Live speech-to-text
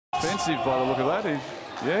offensive by the look of that.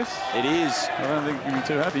 Yes. It is. I don't think he'll be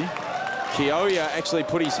too happy. Kioya actually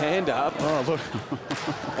put his hand up. Oh, look.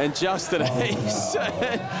 And Justin East.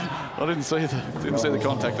 I didn't see the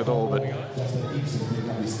contact at all, but it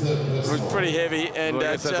was pretty heavy. And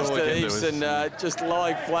well, Justin Easton just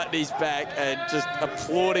lying flat on his back and just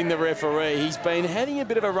applauding the referee. He's been having a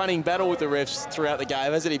bit of a running battle with the refs throughout the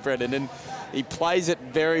game, hasn't he, Brendan? And he plays it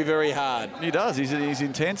very, very hard. He does. He's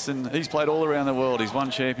intense, and he's played all around the world. He's won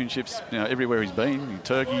championships, everywhere he's been.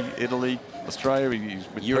 Turkey, Italy, Australia. He's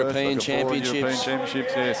with European Perth, championships. European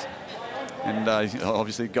championships, yes. And he's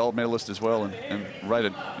obviously a gold medalist as well, and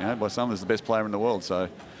rated, by some as the best player in the world. So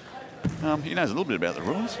he knows a little bit about the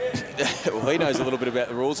rules. Well, he knows a little bit about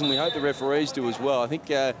the rules, and we hope the referees do as well. I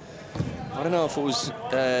think, I don't know if it was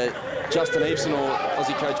Justin Eveson or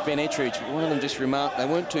Aussie coach Ben Ettridge, one of them just remarked they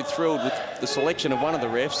weren't too thrilled with the selection of one of the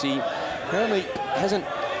refs. He apparently hasn't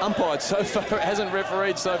umpired so far, hasn't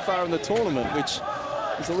refereed so far in the tournament, which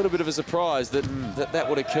is a little bit of a surprise that that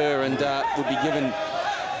would occur and would be given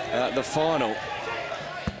the final.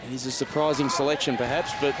 It is a surprising selection,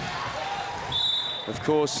 perhaps, but of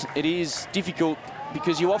course it is difficult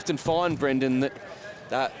because you often find, Brendan, that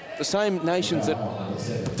the same nations that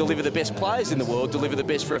deliver the best players in the world deliver the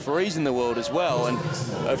best referees in the world as well. And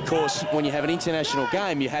of course, when you have an international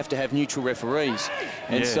game, you have to have neutral referees.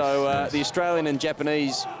 And yes, so yes. The Australian and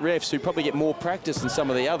Japanese refs, who probably get more practice than some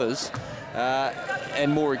of the others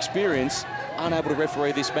and more experience, aren't able to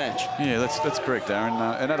referee this match. Yeah, that's correct, Darren.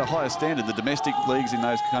 And at a higher standard, the domestic leagues in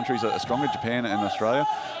those countries are stronger, Japan and Australia.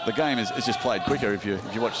 The game is just played quicker. If you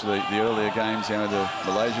watch the earlier games, the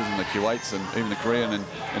Malaysians and the Kuwaits and even the Korean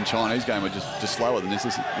and Chinese game are just slower than this.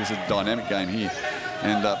 This is a dynamic game here.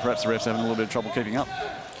 And perhaps the refs having a little bit of trouble keeping up.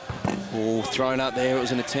 Ball thrown up there. It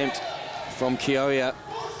was an attempt from Kioya.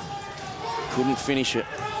 Couldn't finish it.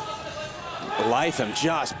 Latham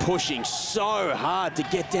just pushing so hard to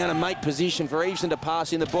get down and make position for Eveson to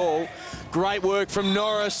pass in the ball. Great work from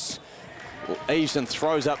Norris. Well, Eveson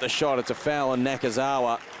throws up the shot. It's a foul on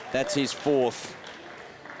Nakazawa. That's his fourth.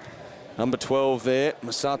 Number 12 there,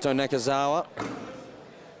 Masato Nakazawa.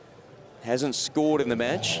 Hasn't scored in the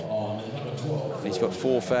match. He's got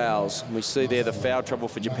 4 fouls. We see there the foul trouble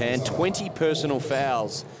for Japan. 20 personal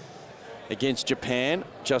fouls against Japan,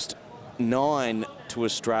 just 9 to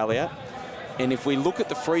Australia. And if we look at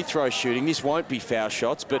the free throw shooting, this won't be foul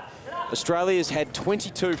shots, but Australia's had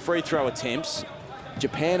 22 free throw attempts.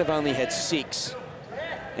 Japan have only had 6.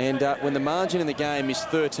 And when the margin in the game is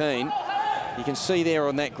 13, you can see there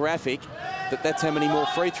on that graphic that that's how many more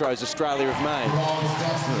free throws Australia have made.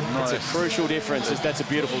 Nice. It's a crucial difference. That's a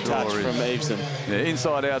beautiful touch from Eveson. Yeah,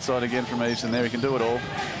 inside, outside again from Eveson there. He can do it all.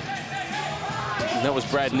 And that was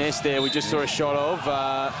Brad Ness there. We just saw a shot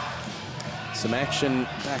of. Some action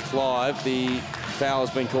back live. The foul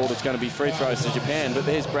has been called. It's going to be free throws to Japan, but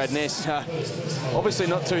there's Brad Ness. Obviously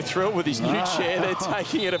not too thrilled with his new chair. They're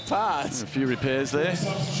taking it apart. A few repairs there.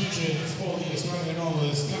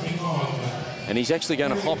 And he's actually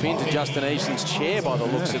going to hop into Justin Easton's chair by the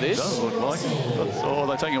looks of this. It does look like it. Oh,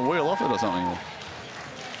 they're taking a wheel off it or something.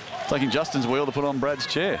 Taking Justin's wheel to put on Brad's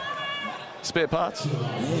chair. Spare parts?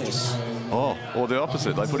 Yes. Oh, or the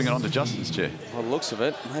opposite. They're putting it onto Justin's chair. By the looks of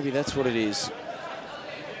it, maybe that's what it is.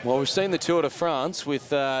 Well, we've seen the Tour de France with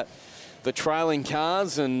the trailing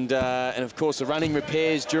cars and of course, the running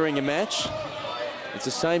repairs during a match. It's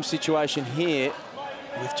the same situation here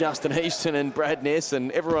with Justin Easton and Brad Ness,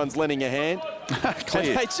 and everyone's lending a hand. And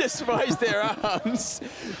they just raised their arms,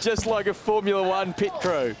 just like a Formula One pit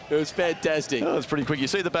crew. It was fantastic. Oh, it's pretty quick. You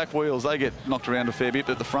see the back wheels, they get knocked around a fair bit,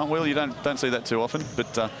 but the front wheel, you don't see that too often.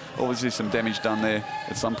 But obviously some damage done there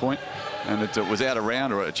at some point, and it was out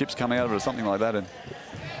around, or a chip's come out of it or something like that. And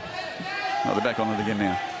they're back on it again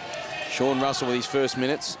now. Sean Russell with his first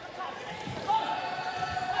minutes.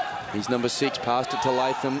 He's number 6, passed it to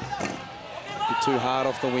Latham. Too hard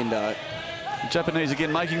off the window. The Japanese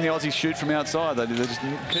again making the Aussies shoot from outside. They're just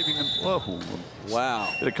keeping them. Oh, wow.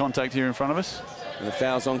 Bit of contact here in front of us. And the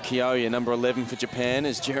foul's on Kioya, number 11 for Japan,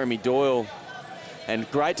 is Jeremy Doyle. And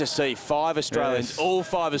great to see 5 Australians, all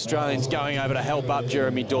 5 Australians going over to help up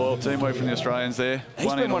Jeremy Doyle. Teamwork from the Australians there.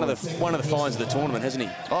 He's been one of the finds of the tournament, hasn't he?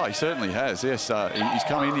 Oh, he certainly has, yes. He's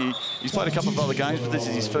come in, he's played a couple of other games, but this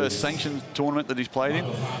is his first sanctioned tournament that he's played in,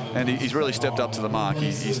 and he's really stepped up to the mark.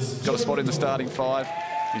 He's got a spot in the starting 5.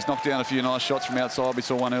 He's knocked down a few nice shots from outside. We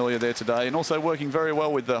saw one earlier there today, and also working very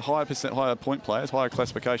well with the higher point players, higher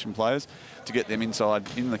classification players, to get them inside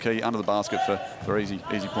in the key under the basket for easy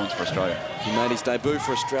points for Australia. He made his debut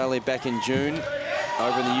for Australia back in June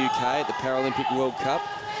over in the UK at the Paralympic World Cup,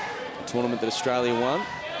 a tournament that Australia won.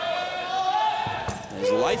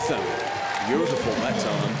 There's Latham, beautiful that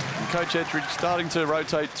time. Coach Ettridge starting to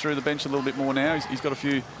rotate through the bench a little bit more now. He's got a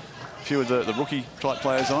few of the rookie-type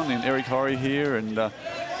players on, and Eric Horry here, and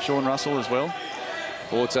Sean Russell as well.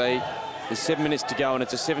 There's 7 minutes to go, and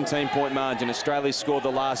it's a 17-point margin. Australia's scored the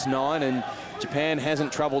last 9, and Japan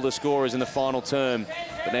hasn't troubled the scorers in the final term.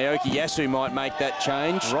 But Naoki Yasu might make that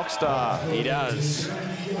change. Rockstar. He does.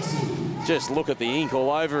 Just look at the ink all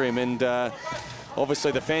over him, and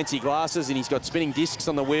obviously the fancy glasses, and he's got spinning discs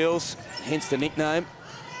on the wheels, hence the nickname.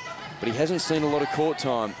 But he hasn't seen a lot of court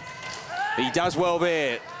time. But he does well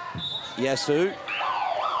there. Yasu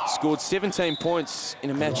scored 17 points in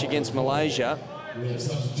a match against Malaysia.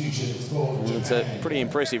 It's a pretty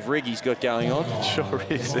impressive rig he's got going on. Sure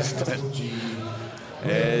is, isn't it?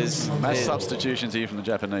 There's mass substitutions here from the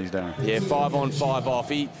Japanese, Darren. Yeah, 5 on, 5 off.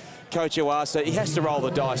 Coach Iwasa, he has to roll the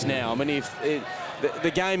dice now. I mean, if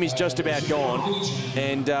the game is just about gone,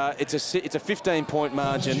 and it's a 15-point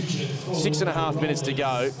margin, 6.5 minutes to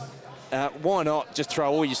go. Why not just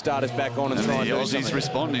throw all your starters back on and try and do something? The Aussies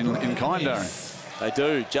respond in kind, Darren. They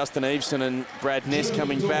do. Justin Eveson and Brad Ness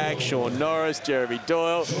coming back. Sean Norris, Jeremy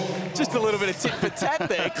Doyle. Just a little bit of tit for tat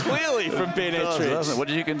there, clearly from Ben Ettridge. What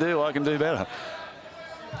you can do, I can do better.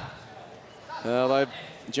 Although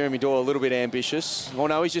Jeremy Doyle a little bit ambitious. Oh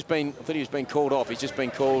no, he's just been. I thought he was being called off. He's just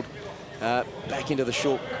been called back into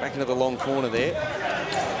the long corner there.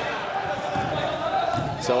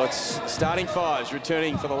 So it's starting fives,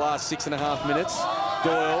 returning for the last 6.5 minutes.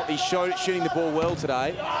 Doyle, he's shooting the ball well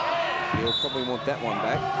today. He'll probably want that one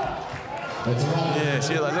back. Yes,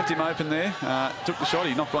 yeah, they left him open there. Took the shot.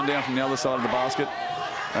 He knocked one down from the other side of the basket.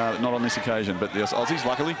 Not on this occasion, but the Aussies,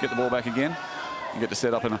 luckily, get the ball back again and get to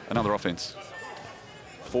set up another offence.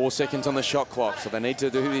 4 seconds on the shot clock, so they need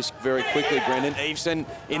to do this very quickly, Brendan. Eveson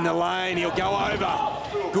in the lane. He'll go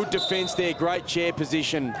over. Good defence there. Great chair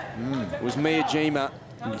position. It was Miyajima.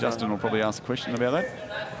 Justin will probably ask a question about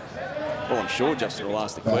that. Well, I'm sure Justin will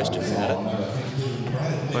ask the question about it.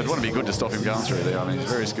 But it'd want to be good to stop him going through there. I mean, he's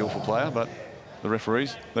a very skillful player, but the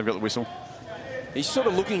referees, they've got the whistle. He's sort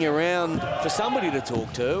of looking around for somebody to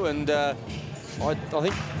talk to, and I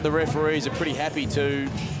think the referees are pretty happy to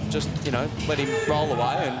just, you know, let him roll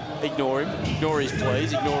away and ignore him, ignore his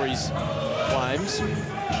pleas, ignore his claims.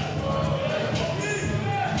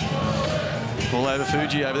 Ball over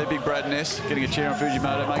Fuji over there. Big Brad Ness getting a chair on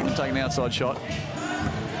Fujimoto, making him take an outside shot.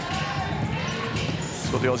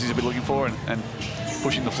 That's what the Aussies have been looking for, and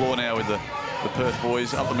pushing the floor now with the Perth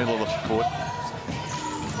boys up the middle of the court.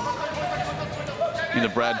 Into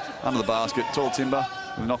Brad, under the basket, tall timber.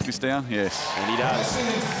 Will knock this down? Yes. And he does.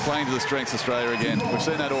 Playing to the strengths of Australia again. We've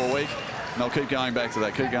seen that all week, and they'll keep going back to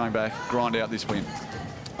that, keep going back, grind out this win.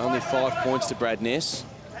 Only 5 points to Brad Ness.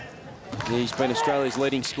 He's been Australia's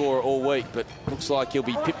leading scorer all week, but looks like he'll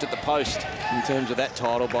be pipped at the post in terms of that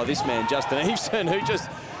title by this man, Justin Eveson, who just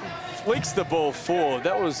flicks the ball forward.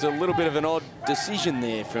 That was a little bit of an odd decision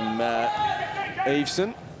there from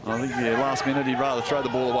Eveson. I think, yeah, last minute, he'd rather throw the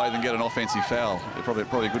ball away than get an offensive foul.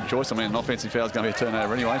 Probably a good choice. I mean, an offensive foul is going to be a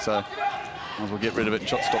turnover anyway, so might as well get rid of it and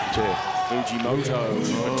stop the chair. Fujimoto.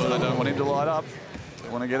 Oh, they don't want him to light up. They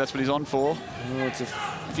want to get, that's what he's on for. Oh, it's a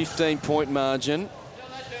 15-point margin.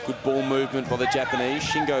 Good ball movement by the Japanese.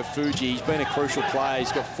 Shingo Fuji, he's been a crucial player.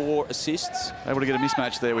 He's got 4 assists. Able to get a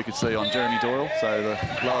mismatch there, we could see on Jeremy Doyle, so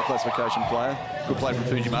the lower classification player. Good play from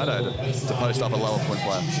Fujimoto to post up a lower point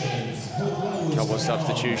player. Couple of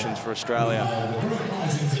substitutions for Australia.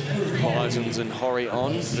 Bisons and Horry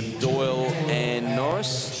on for Doyle and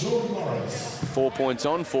Norris. 4 points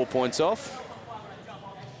on, 4 points off.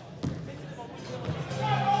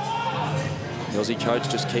 The Aussie coach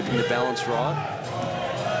just keeping the balance right.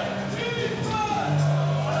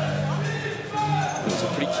 It was a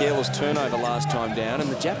pretty careless turnover last time down, and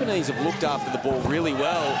the Japanese have looked after the ball really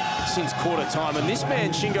well since quarter time, and this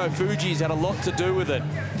man, Shingo Fuji's had a lot to do with it.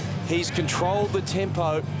 He's controlled the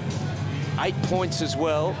tempo, 8 points as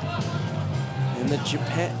well, and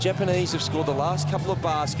the Japanese have scored the last couple of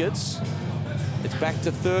baskets. It's back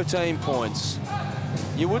to 13 points.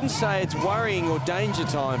 You wouldn't say it's worrying or danger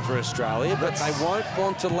time for Australia, but they won't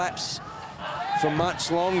want to lapse for much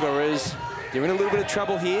longer as they're in a little bit of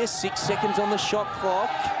trouble here. 6 seconds on the shot clock.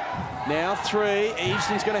 Now 3.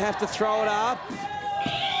 Eveson's going to have to throw it up.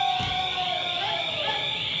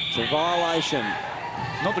 It's a violation.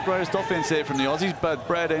 Not the greatest offense there from the Aussies, but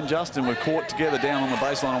Brad and Justin were caught together down on the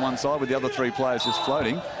baseline on one side with the other 3 players just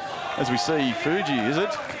floating. As we see, Fuji, is it?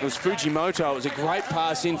 It was Fujimoto. It was a great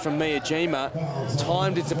pass in from Miyajima.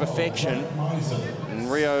 Timed it to perfection.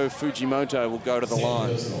 And Ryo Fujimoto will go to the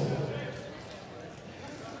line.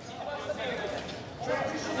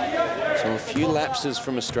 So a few lapses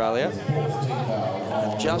from Australia.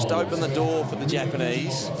 They've just opened the door for the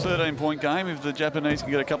Japanese. 13-point game. If the Japanese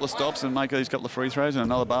can get a couple of stops and make these couple of free throws and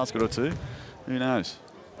another basket or two, who knows?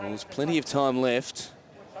 Well, there's plenty of time left.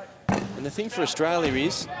 And the thing for Australia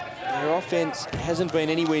is their offense hasn't been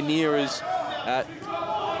anywhere near as...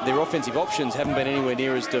 their offensive options haven't been anywhere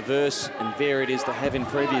near as diverse and varied as they have in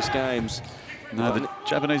previous games. No, the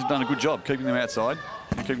Japanese have done a good job keeping them outside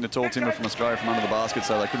and keeping the tall timber from Australia from under the basket,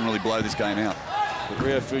 so they couldn't really blow this game out. But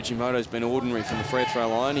Rio Fujimoto's been ordinary from the free throw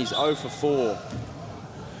line. He's 0 for 4.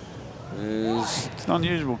 It's an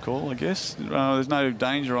unusual call, I guess. There's no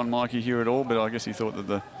danger on Mikey here at all, but I guess he thought that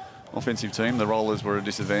the offensive team, the Rollers, were a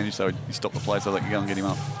disadvantage, so he stopped the play so they could go and get him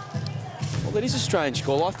up. Well, that is a strange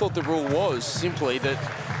call. I thought the rule was simply that,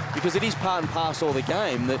 because it is part and parcel of the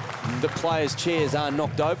game, that the players' chairs are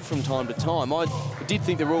knocked over from time to time. I did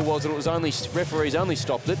think the rule was that it was only referees only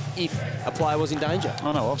stopped it if a player was in danger.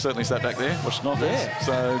 I know, I've certainly sat back there, watched an offense. Yeah,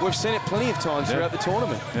 so we've seen it plenty of times throughout the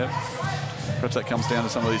tournament. Yep. Perhaps that comes down to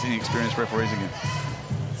some of these inexperienced referees again.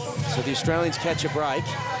 So the Australians catch a break.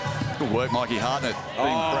 Good work, Mikey Hartnett.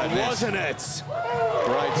 Wasn't it?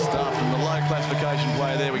 Great stuff from the low classification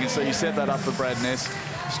player there. We can see he set that up for Brad Ness.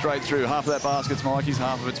 Straight through. Half of that basket's Mikey's,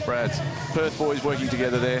 half of it's Brad's. Perth boys working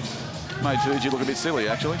together there. Made Fuji look a bit silly,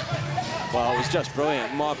 actually. Well, it was just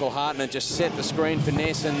brilliant. Michael Hartnett just set the screen for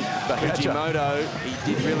Ness and Fujimoto.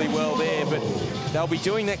 He did really well there, but they'll be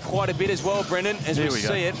doing that quite a bit as well, Brendan, as we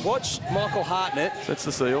see it. Watch Michael Hartnett. Sets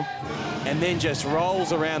the seal. And then just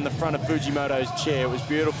rolls around the front of Fujimoto's chair. It was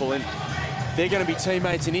beautiful. And they're going to be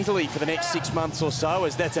teammates in Italy for the next 6 months or so,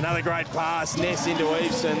 as that's another great pass. Ness into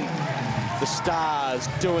Eveson. The Stars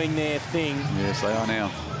doing their thing. Yes, they are now.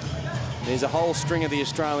 There's a whole string of the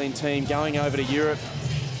Australian team going over to Europe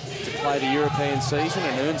to play the European season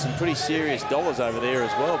and earn some pretty serious dollars over there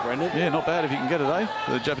as well, Brendan. Yeah, not bad if you can get it, eh?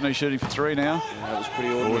 The Japanese shooting for 3 now. Yeah, that was a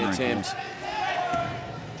pretty ordinary attempt.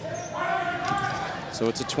 So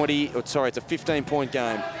it's a 15-point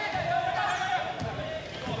game.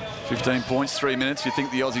 15 points, 3 minutes. You think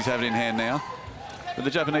the Aussies have it in hand now. But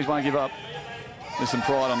the Japanese won't give up. There's some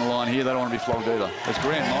pride on the line here. They don't want to be flogged either. As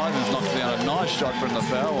Grant Meisens knocks down a nice shot from the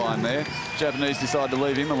foul line there. Japanese decide to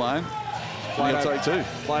leave him alone. Played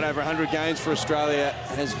over 100 games for Australia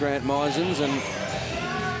has Grant Meisens, and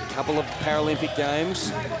a couple of Paralympic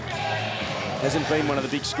games. Hasn't been one of the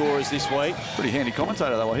big scorers this week. Pretty handy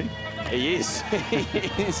commentator, though, he? He is. He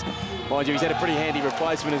is. Mind you, he's had a pretty handy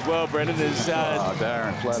replacement as well, Brendan. As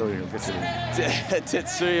Darren Flattery will get to him.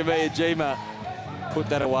 Tetsuya Miyajima put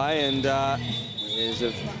that away, and there's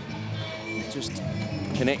a just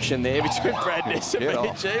connection there between Brad Ness and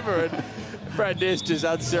Miyajima, and Brad Ness just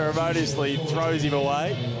unceremoniously throws him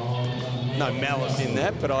away. No malice in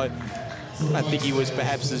that, but I don't think he was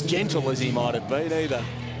perhaps as gentle as he might have been either.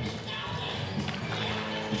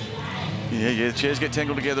 Yeah, the chairs get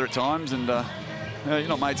tangled together at times, and you're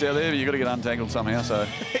not mates out there, but you've got to get untangled somehow, so...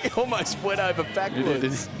 He almost went over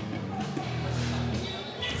backwards.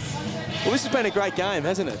 Well, this has been a great game,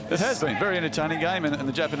 hasn't it? It has been. Very entertaining game, and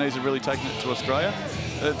the Japanese have really taken it to Australia.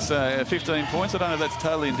 It's 15 points. I don't know if that's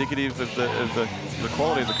totally indicative of the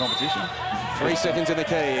quality of the competition. 3 seconds in the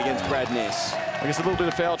key against Brad Ness. I guess a little bit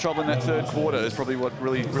of foul trouble in that third quarter is probably what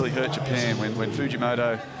really hurt Japan when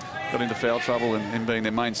Fujimoto got into foul trouble and being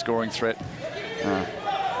their main scoring threat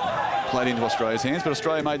played into Australia's hands. But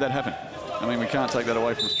Australia made that happen. I mean, we can't take that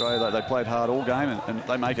away from Australia. They played hard all game, and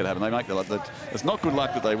they make it happen. They make it's not good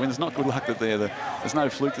luck that they win. It's not good luck that there's no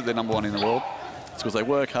fluke that they're #1 in the world. It's because they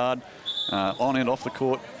work hard on and off the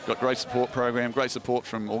court. Got great support program, great support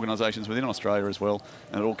from organisations within Australia as well,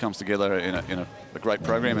 and it all comes together in a great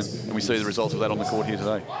program, and we see the results of that on the court here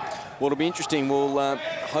today. Well, it'll be interesting. We'll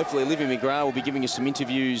hopefully Olivia McGrath will be giving us some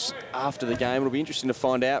interviews after the game. It'll be interesting to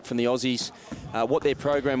find out from the Aussies what their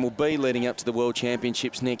program will be leading up to the World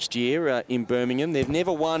Championships next year in Birmingham. They've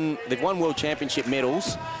won World Championship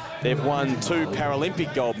medals. They've won 2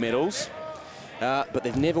 Paralympic gold medals, but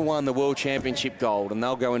they've never won the World Championship gold, and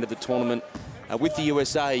they'll go into the tournament with the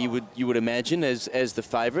USA. You would imagine as the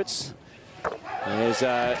favourites. There's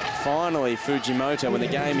finally Fujimoto, when the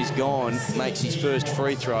game is gone, makes his first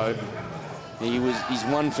free throw. He's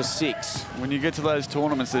 1 for 6. When you get to those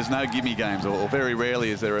tournaments, there's no gimme games, or very rarely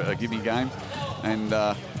is there a gimme game, and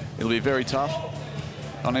it'll be very tough.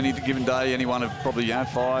 On any given day, any one of probably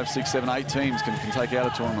 5, 6, 7, 8 teams can take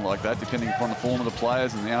out a tournament like that, depending upon the form of the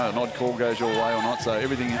players, and an odd call goes your way or not. So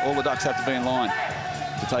all the ducks have to be in line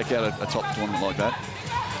to take out a top tournament like that.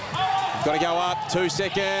 Got to go up, 2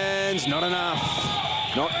 seconds, not enough.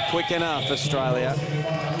 Not quick enough, Australia.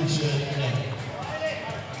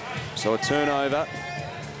 So a turnover.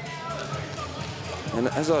 And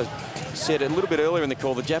as I said a little bit earlier in the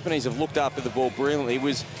call, the Japanese have looked after the ball brilliantly. It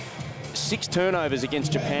was 6 turnovers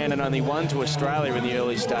against Japan and only 1 to Australia in the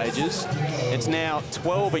early stages. It's now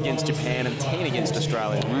 12 against Japan and 10 against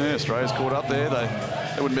Australia. Yeah, Australia's caught up there.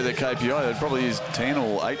 That wouldn't be their KPI. They'd probably use 10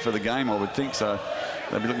 or 8 for the game, I would think. So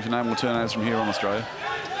they'd be looking for no more turnovers from here on Australia.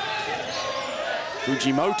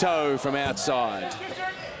 Fujimoto from outside.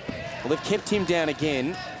 Well, they've kept him down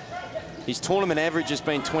again. His tournament average has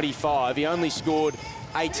been 25. He only scored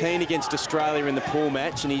 18 against Australia in the pool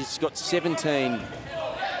match, and he's got 17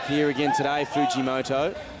 here again today,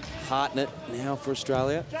 Fujimoto. Hartnett now for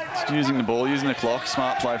Australia. Just using the ball, using the clock.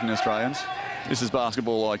 Smart play from the Australians. This is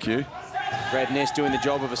basketball IQ. Brad Ness doing the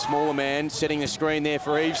job of a smaller man, setting the screen there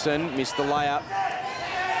for Eveson. Missed the layup.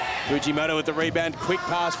 Fujimoto with the rebound. Quick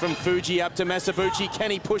pass from Fuji up to Masabuchi.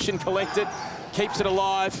 Can he push and collect it? Keeps it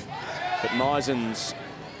alive. But Meisens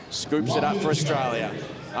scoops it up for Australia.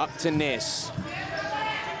 Up to Ness.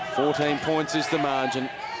 14 points is the margin.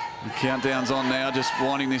 The countdown's on now, just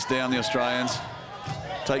winding this down, the Australians.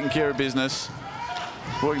 Taking care of business.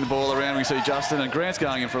 Working the ball around. We see Justin and Grant's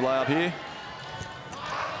going in for a layup here.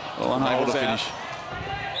 Well, unable to finish.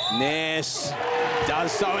 Ness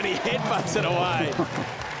does so, and he headbutts it away.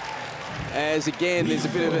 As again, there's a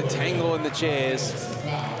bit of a tangle in the chairs.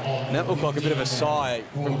 And that looked like a bit of a sigh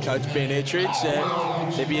from Coach Ben Ettridge.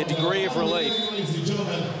 There'd be a degree of relief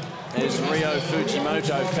as Rio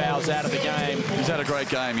Fujimoto fouls out of the game. He's had a great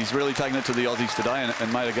game. He's really taken it to the Aussies today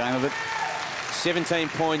and made a game of it. 17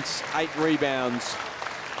 points, 8 rebounds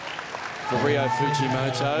for Rio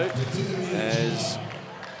Fujimoto. As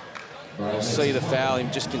we'll see the foul, him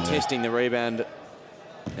just contesting the rebound.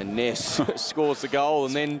 And Ness scores the goal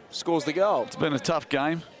and then scores the goal. It's been a tough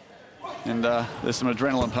game. And there's some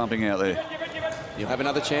adrenaline pumping out there. You'll have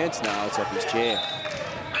another chance? No, it's off his chair.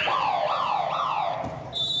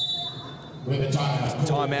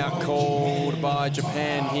 Timeout called by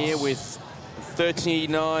Japan here with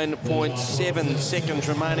 39.7 seconds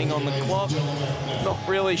remaining on the clock. Not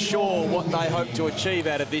really sure what they hope to achieve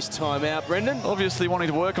out of this timeout, Brendan. Obviously wanting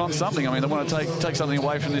to work on something. I mean, they want to take something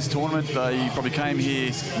away from this tournament. They probably came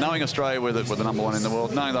here knowing Australia were the number 1 in the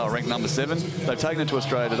world, knowing they were ranked number 7. They've taken it to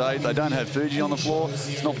Australia today. They don't have Fuji on the floor.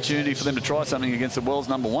 It's an opportunity for them to try something against the world's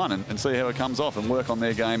number 1 and see how it comes off and work on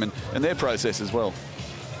their game and their process as well.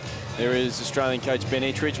 There is Australian coach Ben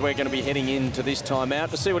Ettridge. We're going to be heading into this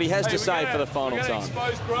timeout to see what he has to say for the final time. We're going to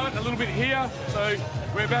expose Grant a little bit here, so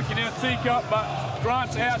we're back in our teacup, but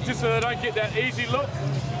Grant's out just so they don't get that easy look.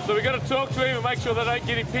 So we've got to talk to him and make sure they don't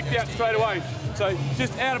get him picked out straight away. So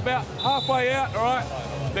just out about halfway out, all right?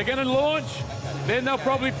 They're going to launch, then they'll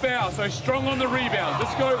probably foul. So strong on the rebound.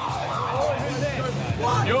 Let's go.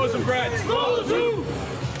 Yours and Brad's.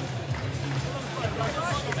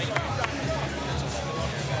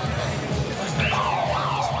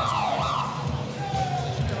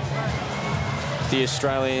 The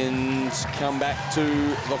Australians come back to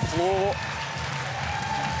the floor.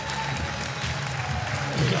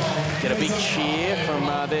 Get a big cheer from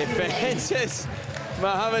their fans as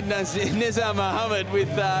Nizar Mohammed with,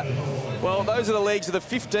 well, those are the legs of the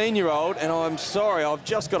 15-year-old, and I'm sorry, I've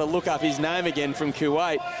just got to look up his name again from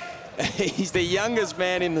Kuwait. He's the youngest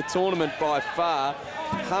man in the tournament by far.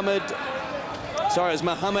 It's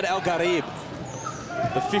Mohammed Al-Gharib,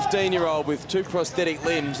 the 15-year-old with 2 prosthetic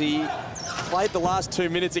limbs. He played the last 2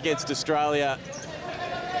 minutes against Australia,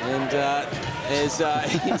 and he's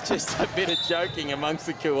just a bit of joking amongst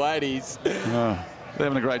the Kuwaitis. Oh, they're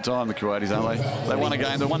having a great time, the Kuwaitis, aren't they? They won a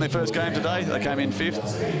game. They won their first game today. They came in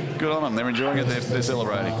 5th. Good on them. They're enjoying it. They're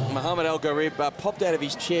celebrating. Mohammed Al-Gharib popped out of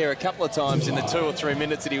his chair a couple of times in the 2 or 3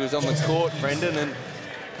 minutes that he was on the court, Brendan, and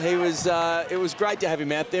he was. It was great to have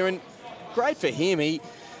him out there, and great for him. He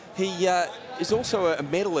is also a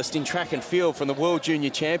medalist in track and field from the World Junior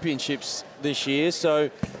Championships this year, so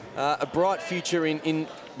a bright future in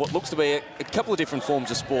what looks to be a couple of different forms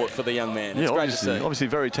of sport for the young man. It's great to see. Obviously a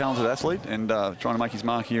very talented athlete and trying to make his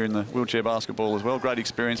mark here in the wheelchair basketball as well. Great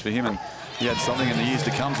experience for him, and he had something in the years to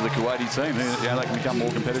come to the Kuwaiti team. They can become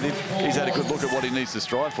more competitive. He's had a good look at what he needs to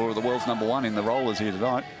strive for, the world's number 1 in the rollers here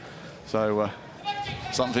tonight. So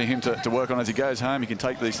something for him to work on as he goes home. He can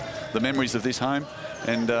take the memories of this home,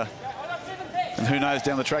 and who knows,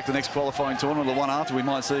 down the track, the next qualifying tournament, the one after, we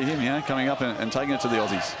might see him, coming up and taking it to the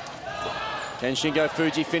Aussies. Can Shingo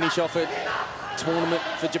Fuji finish off it? Tournament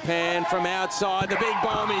for Japan from outside. The big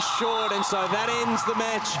bomb is short, and so that ends the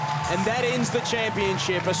match, and that ends the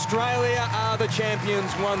championship. Australia are the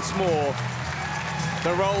champions once more.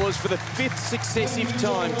 The Rollers, for the 5th successive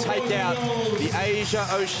time, take out the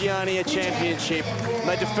Asia-Oceania Championship. And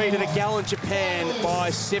they defeated a gallant Japan by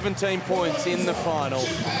 17 points in the final.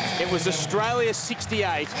 It was Australia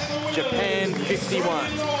 68, Japan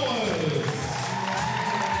 51.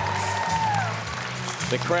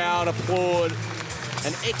 The crowd applaud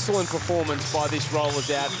an excellent performance by this Rollers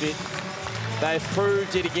outfit. They've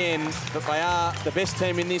proved it again that they are the best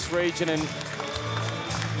team in this region, and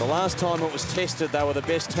the last time it was tested, they were the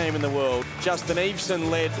best team in the world. Justin Eveson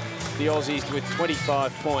led the Aussies with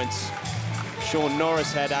 25 points. Sean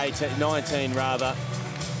Norris had 19 rather,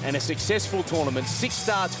 and a successful tournament. 6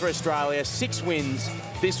 starts for Australia, 6 wins.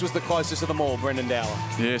 This was the closest of them all, Brendan Dowler.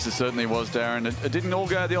 Yes, it certainly was, Darren. It didn't all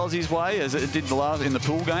go the Aussies' way, as it did in the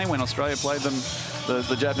pool game when Australia played them,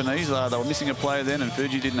 the Japanese. They were missing a player then, and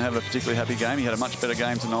Fuji didn't have a particularly happy game. He had a much better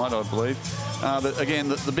game tonight, I believe. But again,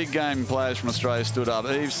 the big game players from Australia stood up.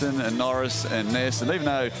 Eveson and Norris and Ness, and even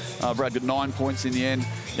though Brad got 9 points in the end,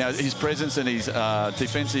 you know, his presence and his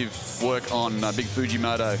defensive work on Big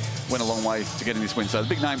Fujimoto went a long way to getting this win. So the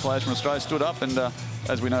big name players from Australia stood up, and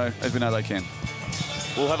as we know they can.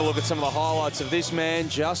 We'll have a look at some of the highlights of this man,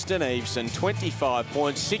 Justin Eveson. 25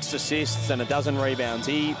 points, 6 assists and a dozen rebounds.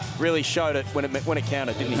 He really showed it when it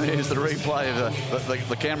counted, didn't he? Here's the replay of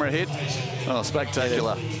the camera hit. Oh,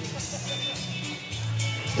 spectacular.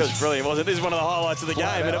 It was brilliant, wasn't it? This is one of the highlights of the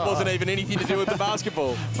game, and it wasn't even anything to do with the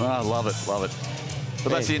basketball. Oh, I love it, love it. But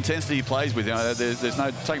that's the intensity he plays with. You know, there's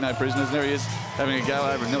no take no prisoners. There he is, having a go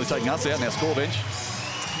over and nearly taking us out in our score bench.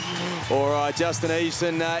 All right, Justin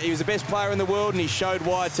Eveson, he was the best player in the world, and he showed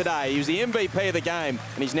why today. He was the MVP of the game,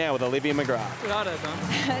 and he's now with Olivia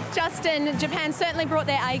McGrath. Justin, Japan certainly brought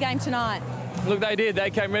their A game tonight. Look, they did. They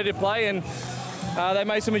came ready to play, and they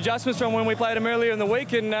made some adjustments from when we played them earlier in the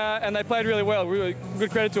week, and they played really well. Really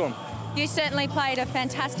good credit to them. You certainly played a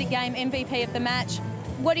fantastic game, MVP of the match.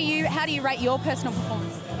 How do you rate your personal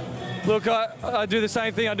performance? Look, I do the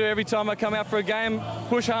same thing I do every time I come out for a game,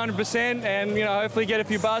 push 100% and, you know, hopefully get a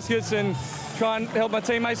few baskets and try and help my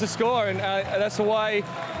teammates to score. And that's the way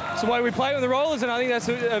we play with the Rollers, and I think that's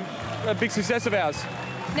a big success of ours.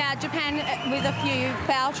 Now, Japan with a few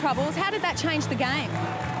foul troubles, how did that change the game?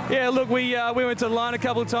 Yeah, look, we went to the line a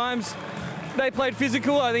couple of times. They played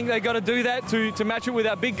physical. I think they got to do that to match it with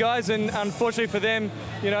our big guys, and unfortunately for them,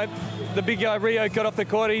 you know, the big guy Rio got off the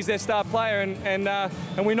court. He's their star player,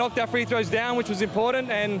 and we knocked our free throws down, which was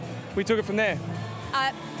important, and we took it from there.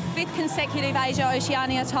 5th consecutive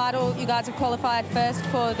Asia-Oceania title. You guys have qualified first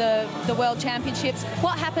for the World Championships.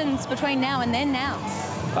 What happens between now and then now?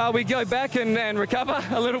 We go back and recover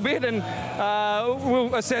a little bit, and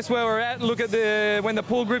we'll assess where we're at, look at when the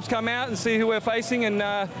pool groups come out and see who we're facing,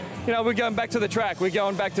 and you know, we're going back to the track. We're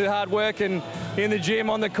going back to hard work and in the gym,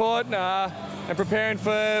 on the court, and preparing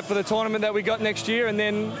for the tournament that we got next year, and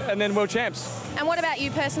then World Champs. And what about you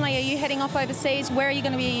personally? Are you heading off overseas? Where are you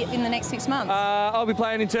going to be in the next 6 months? I'll be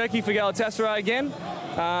playing in Turkey for Galatasaray again,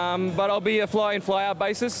 but I'll be a fly-in, fly-out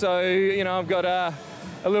basis, so you know, I've got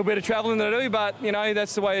a little bit of travelling to do, but you know,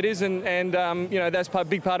 that's the way it is, and you know, that's a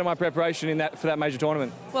big part of my preparation for that major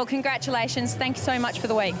tournament. Well, congratulations. Thank you so much for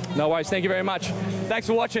the week. No worries. Thank you very much. Thanks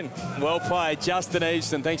for watching. Well played, Justin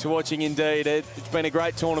Eveson. Thanks for watching indeed. It's been a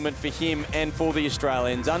great tournament for him and for the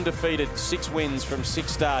Australians. Undefeated, 6 wins from 6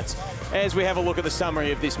 starts. As we have a look at the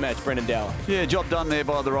summary of this match, Brendan Dowler. Yeah, job done there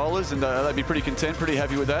by the Rollers, and they'd be pretty content, pretty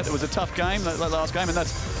happy with that. It was a tough game, that last game, and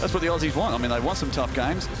that's what the Aussies want. I mean, they want some tough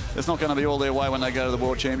games. It's not going to be all their way when they go to the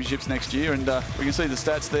World Championships next year, and we can see the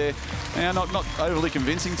stats there. Now, not overly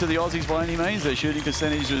convincing to the Aussies by any means. Their shooting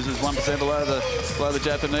percentage is 1% below the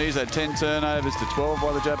Japanese. They had 10 turnovers to 12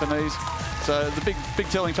 by the Japanese. So the big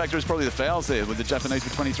telling factor is probably the fouls there, with the Japanese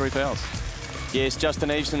with 23 fouls. Yes, Justin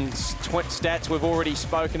Eveson's stats we've already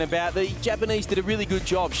spoken about. The Japanese did a really good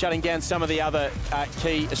job shutting down some of the other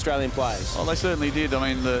key Australian players. Oh, they certainly did.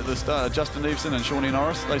 I mean, the Justin Eveson and Shawnee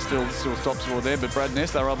Norris, they still top score there, but Brad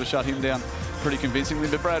Ness, they were able to shut him down pretty convincingly.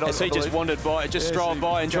 But Brad, he just wandered by, strolled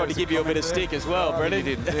by and tried to give you a bit of stick as well, Brendan.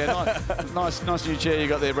 He did. Yeah, nice new chair you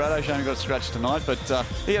got there, Brad. Shame you got scratched tonight, but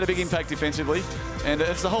he had a big impact defensively. And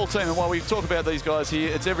it's the whole team. And while we talk about these guys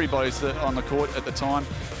here, it's everybody on the court at the time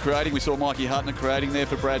creating. We saw Mikey Hutner creating there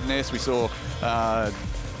for Brad Ness. We saw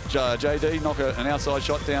JD knock an outside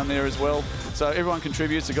shot down there as well. So everyone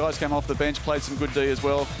contributes. The guys came off the bench, played some good D as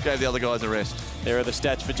well, gave the other guys a rest. There are the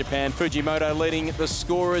stats for Japan. Fujimoto leading the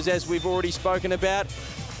scorers, as we've already spoken about.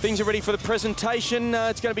 Things are ready for the presentation.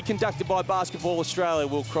 It's going to be conducted by Basketball Australia.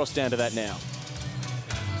 We'll cross down to that now.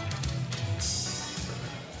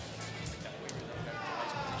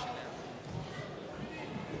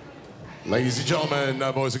 Ladies and gentlemen,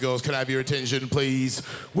 boys and girls, can I have your attention, please?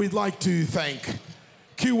 We'd like to thank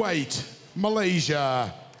Kuwait,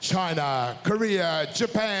 Malaysia, China, Korea,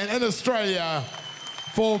 Japan and Australia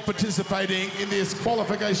for participating in this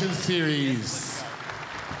qualification series.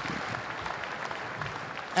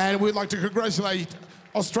 And we'd like to congratulate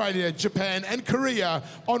Australia, Japan and Korea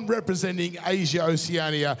on representing Asia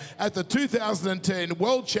Oceania at the 2010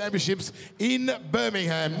 World Championships in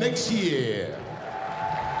Birmingham next year.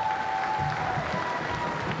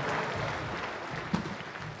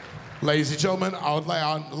 Ladies and gentlemen, I would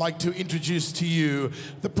like to introduce to you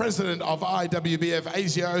the President of IWBF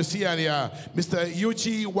Asia Oceania, Mr.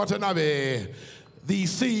 Yuichi Watanabe, the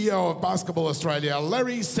CEO of Basketball Australia,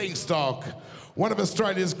 Larry Sengstock, one of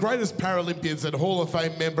Australia's greatest Paralympians and Hall of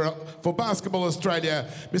Fame member for Basketball Australia,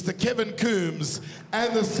 Mr. Kevin Coombs,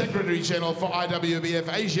 and the Secretary General for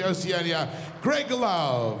IWBF Asia Oceania, Greg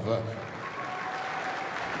Love.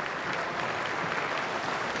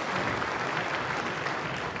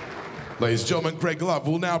 Ladies and gentlemen, Greg Love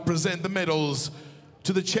will now present the medals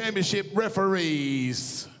to the championship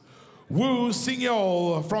referees. Woo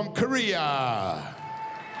Sing-yeol from Korea.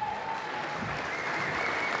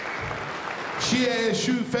 Xie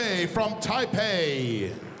Shu-fei from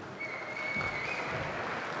Taipei.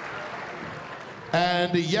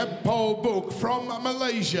 And Yep Po Book from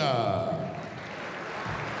Malaysia.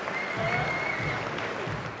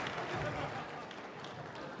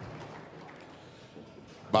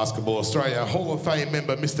 Basketball Australia Hall of Fame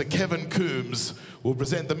member Mr. Kevin Coombs will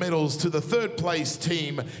present the medals to the third place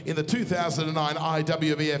team in the 2009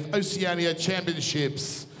 IWBF Oceania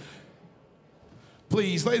Championships.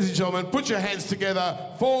 Please, ladies and gentlemen, put your hands together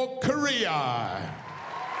for Korea.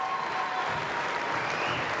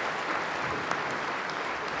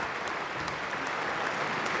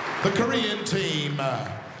 The Korean team,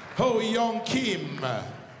 Ho Young Kim,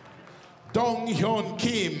 Dong Hyun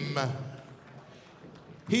Kim,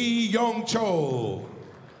 Hee Young Chol,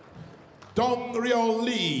 Dong Ryo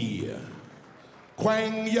Lee,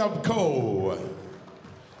 Kwang Yup Ko,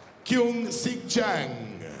 Kyung Sik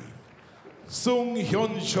Jang, Sung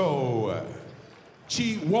Hyun Cho,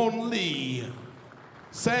 Chi Won Lee,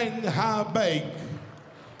 Sang Ha Baek,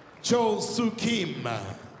 Cho Soo Kim,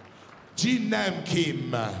 Jin Nam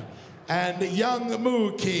Kim, and Young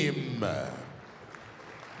Moo Kim.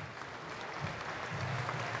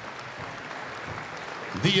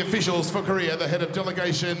 The officials for Korea, the head of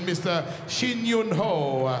delegation, Mr. Shin Yun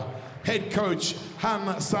Ho, head coach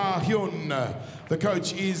Han Sa Hyun, the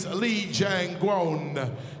coach is Lee Jang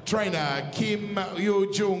Gwon, trainer Kim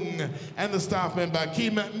Yoo Jung, and the staff member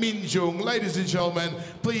Kim Min Jung. Ladies and gentlemen,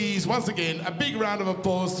 please once again a big round of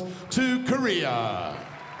applause to Korea.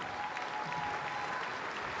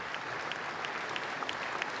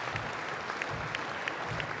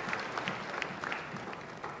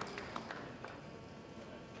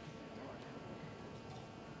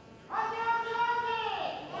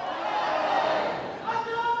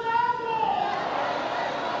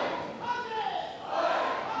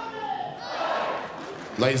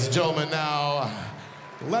 Ladies and gentlemen, now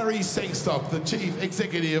Larry Sengstock, the Chief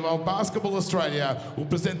Executive of Basketball Australia, will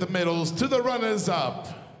present the medals to the runners-up.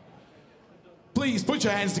 Please put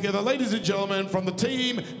your hands together, ladies and gentlemen, from the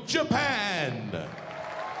team Japan.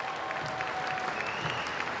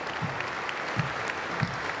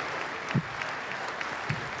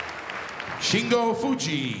 Shingo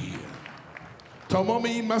Fuji,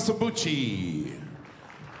 Tomomi Masabuchi,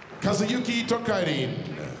 Kazuyuki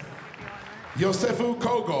Tokarin, Yosefu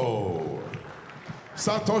Kogo,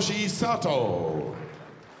 Satoshi Sato,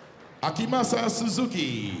 Akimasa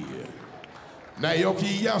Suzuki,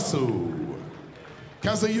 Naoki Yasu,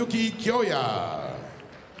 Kazuyuki Kyoya,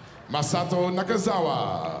 Masato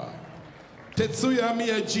Nakazawa, Tetsuya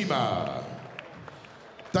Miyajima,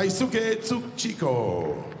 Daisuke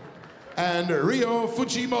Tsuchiko, and Ryo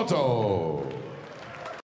Fujimoto.